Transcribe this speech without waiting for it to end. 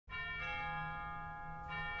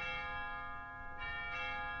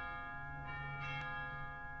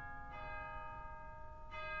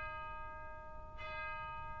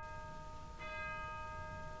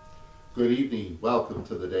Good evening, welcome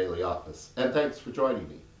to the Daily Office, and thanks for joining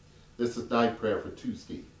me. This is Night Prayer for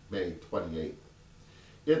Tuesday, May 28th.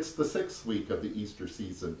 It's the 6th week of the Easter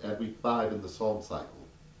season and week 5 in the Psalm cycle.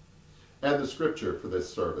 And the scripture for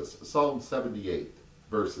this service, Psalm 78,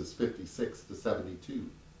 verses 56 to 72,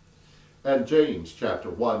 and James chapter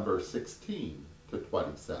 1, verse 16 to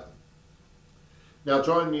 27. Now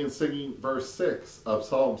join me in singing verse 6 of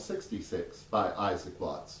Psalm 66 by Isaac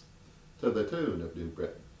Watts, to the tune of New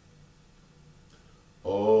Britain.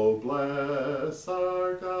 Oh, bless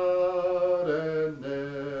our God and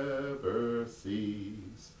never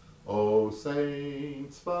cease. O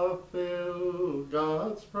saints, fulfill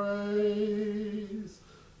God's praise.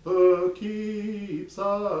 Who keeps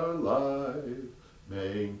our life,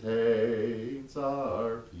 maintains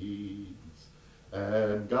our peace,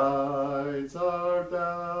 and guides our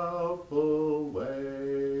doubtful ways.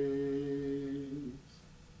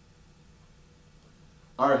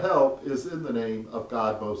 Our help is in the name of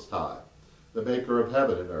God Most High, the maker of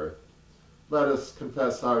heaven and earth. Let us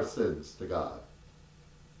confess our sins to God.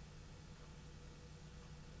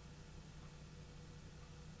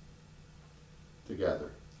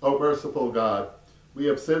 Together. O merciful God, we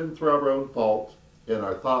have sinned through our own fault, in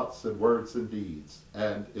our thoughts and words and deeds,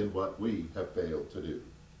 and in what we have failed to do.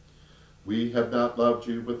 We have not loved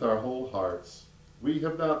you with our whole hearts. We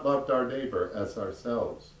have not loved our neighbor as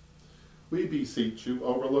ourselves. We beseech you,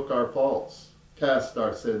 overlook our faults, cast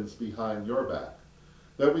our sins behind your back,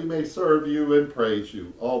 that we may serve you and praise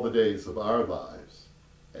you all the days of our lives.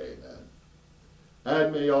 Amen.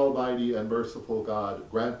 And may Almighty and merciful God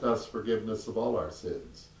grant us forgiveness of all our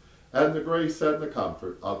sins, and the grace and the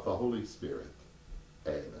comfort of the Holy Spirit.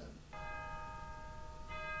 Amen.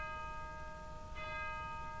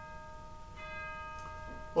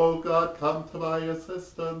 O God, come to my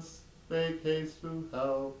assistance. Make haste to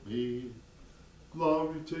help me.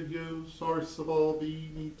 Glory to you, source of all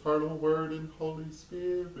being, eternal Word and Holy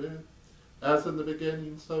Spirit, as in the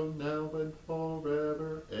beginning, so now and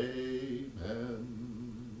forever.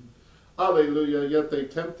 Amen. Alleluia, yet they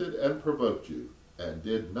tempted and provoked you, and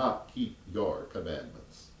did not keep your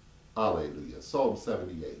commandments. Alleluia. Psalm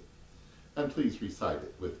 78. And please recite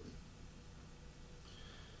it with me.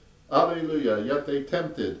 Alleluia, yet they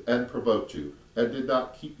tempted and provoked you, and did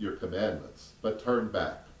not keep your commandments, but turned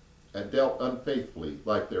back, and dealt unfaithfully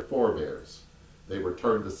like their forebears. They were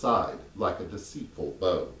turned aside like a deceitful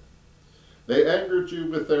bow. They angered you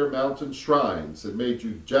with their mountain shrines, and made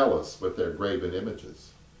you jealous with their graven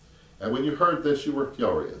images. And when you heard this, you were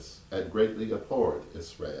furious, and greatly abhorred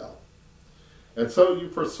Israel. And so you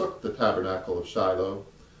forsook the tabernacle of Shiloh,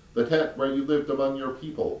 the tent where you lived among your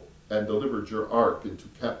people, and delivered your ark into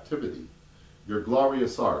captivity, your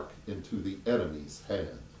glorious ark into the enemy's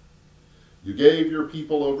hand. You gave your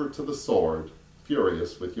people over to the sword,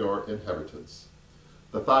 furious with your inheritance.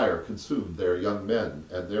 The fire consumed their young men,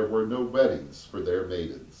 and there were no weddings for their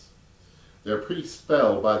maidens. Their priests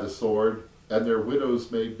fell by the sword, and their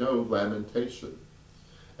widows made no lamentation.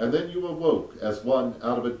 And then you awoke as one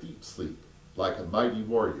out of a deep sleep, like a mighty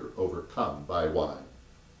warrior overcome by wine.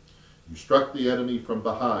 You struck the enemy from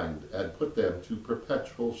behind and put them to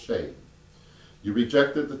perpetual shame. You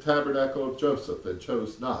rejected the tabernacle of Joseph and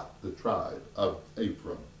chose not the tribe of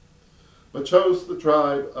Ephraim, but chose the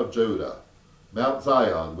tribe of Judah, Mount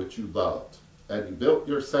Zion, which you loved, and you built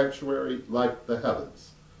your sanctuary like the heavens,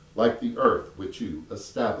 like the earth which you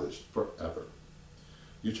established forever.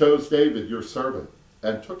 You chose David your servant,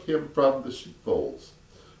 and took him from the sheepfolds.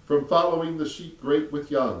 From following the sheep great with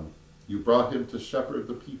young, you brought him to shepherd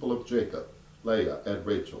the people of Jacob, Leah and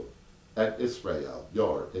Rachel, and Israel,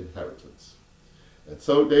 your inheritance. And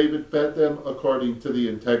so David fed them according to the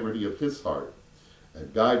integrity of his heart,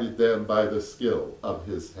 and guided them by the skill of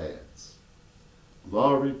his hands.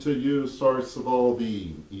 Glory to you, source of all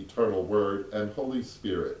being, eternal Word and Holy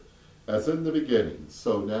Spirit, as in the beginning,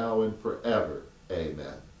 so now and forever.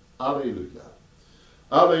 Amen. Alleluia.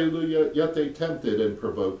 Alleluia, yet they tempted and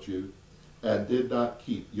provoked you, and did not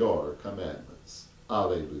keep your commandments.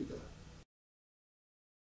 Alleluia.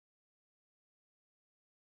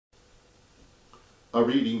 A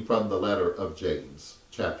reading from the letter of James,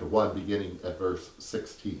 chapter 1, beginning at verse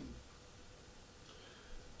 16.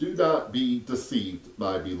 Do not be deceived,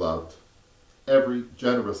 my beloved. Every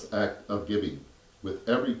generous act of giving, with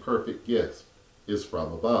every perfect gift, is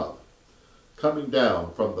from above, coming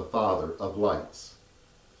down from the Father of lights,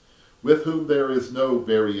 with whom there is no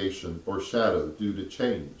variation or shadow due to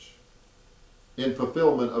change. In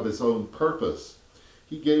fulfillment of his own purpose,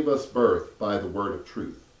 he gave us birth by the word of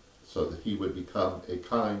truth, so that he would become a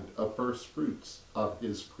kind of first fruits of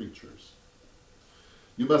his creatures.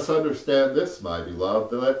 You must understand this, my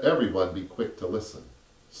beloved, that let everyone be quick to listen,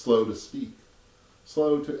 slow to speak,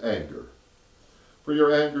 slow to anger. For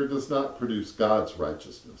your anger does not produce God's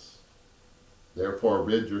righteousness. Therefore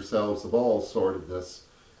rid yourselves of all sordidness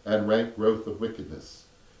and rank growth of wickedness,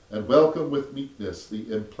 and welcome with meekness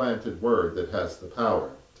the implanted word that has the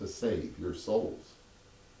power to save your souls.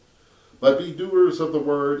 But be doers of the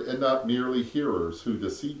word and not merely hearers who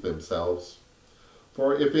deceive themselves.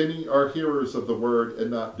 For if any are hearers of the word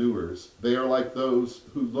and not doers, they are like those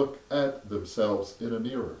who look at themselves in a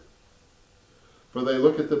mirror. For they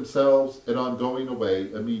look at themselves and on going away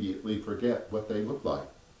immediately forget what they look like.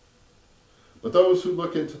 But those who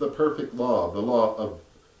look into the perfect law, the law of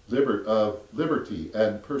liberty,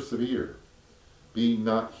 and persevere, being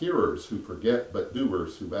not hearers who forget, but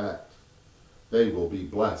doers who act, they will be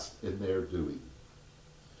blessed in their doing.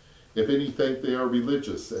 If any think they are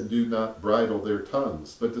religious and do not bridle their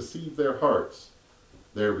tongues, but deceive their hearts,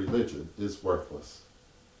 their religion is worthless.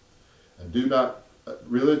 And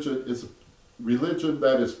religion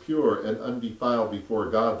that is pure and undefiled before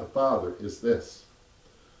God the Father is this: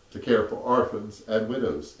 to care for orphans and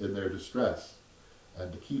widows in their distress,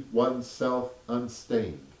 and to keep oneself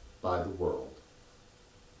unstained by the world.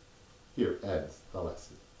 Here ends the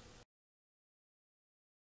lesson.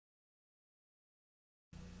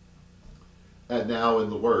 And now in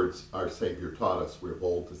the words our Savior taught us, we're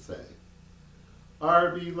bold to say,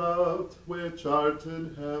 Our beloved which art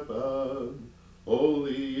in heaven,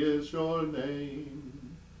 holy is your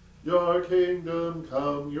name. Your kingdom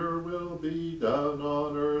come, your will be done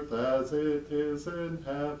on earth as it is in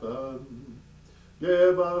heaven.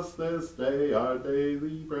 Give us this day our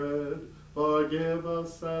daily bread. Forgive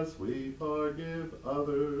us as we forgive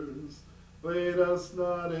others. Lead us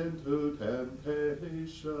not into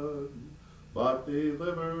temptation, but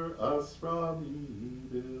deliver us from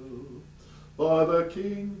evil. For the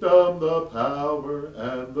kingdom, the power,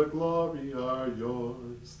 and the glory are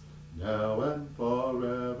yours, now and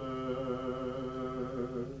forever.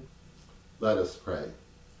 Let us pray.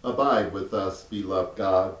 Abide with us, beloved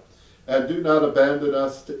God, and do not abandon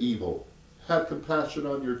us to evil. Have compassion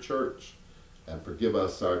on your church, and forgive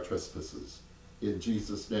us our trespasses. In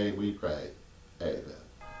Jesus' name we pray. Amen.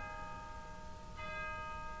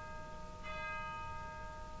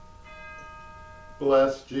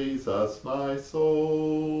 Bless Jesus, my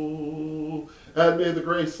soul. And may the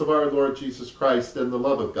grace of our Lord Jesus Christ and the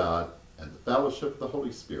love of God and the fellowship of the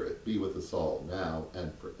Holy Spirit be with us all now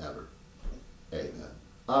and forever. Amen.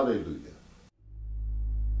 Alleluia.